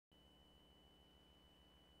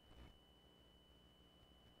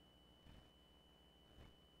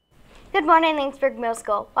Good morning, Laingsburg Middle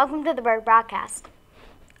School. Welcome to the Burg broadcast.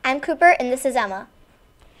 I'm Cooper, and this is Emma.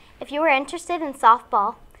 If you are interested in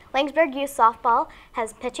softball, Laingsburg Youth Softball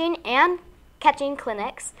has pitching and catching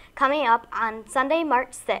clinics coming up on Sunday, March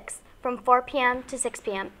 6th from 4 p.m. to 6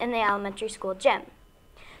 p.m. in the elementary school gym.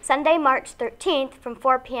 Sunday, March 13th from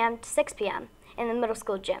 4 p.m. to 6 p.m. in the middle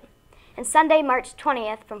school gym. And Sunday, March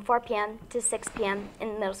 20th from 4 p.m. to 6 p.m.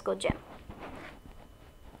 in the middle school gym.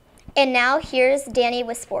 And now here's Danny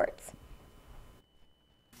with sports.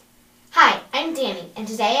 Hi, I'm Danny, and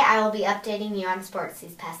today I will be updating you on sports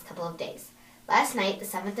these past couple of days. Last night, the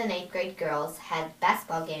 7th and 8th grade girls had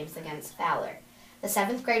basketball games against Fowler. The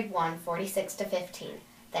 7th grade won 46-15.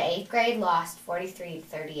 The 8th grade lost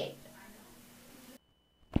 43-38.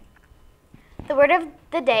 The word of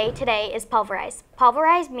the day today is pulverize.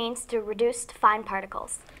 Pulverize means to reduce to fine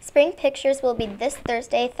particles. Spring pictures will be this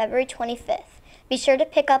Thursday, February 25th. Be sure to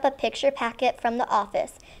pick up a picture packet from the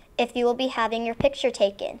office if you will be having your picture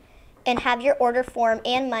taken, and have your order form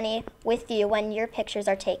and money with you when your pictures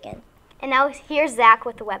are taken. And now here's Zach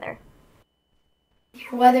with the weather.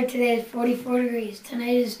 Your weather today is 44 degrees.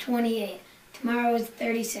 Tonight is 28. Tomorrow is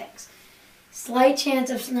 36. Slight chance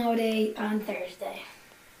of snow day on Thursday.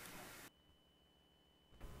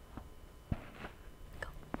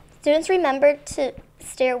 Students, remember to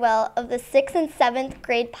steer well of the 6th and 7th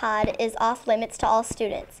grade pod is off limits to all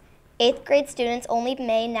students. 8th grade students only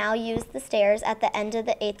may now use the stairs at the end of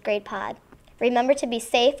the 8th grade pod. Remember to be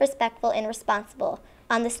safe, respectful, and responsible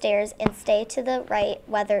on the stairs and stay to the right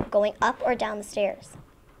whether going up or down the stairs.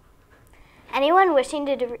 Anyone wishing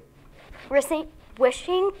to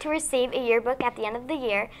receive a yearbook at the end of the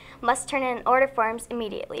year must turn in order forms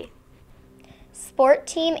immediately. Sport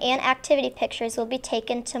team and activity pictures will be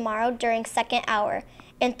taken tomorrow during second hour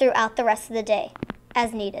and throughout the rest of the day,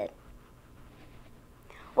 as needed.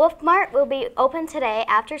 Wolf Mart will be open today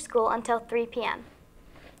after school until 3 p.m.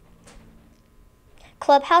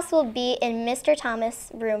 Clubhouse will be in Mr.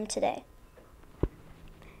 Thomas' room today.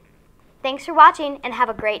 Thanks for watching and have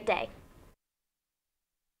a great day.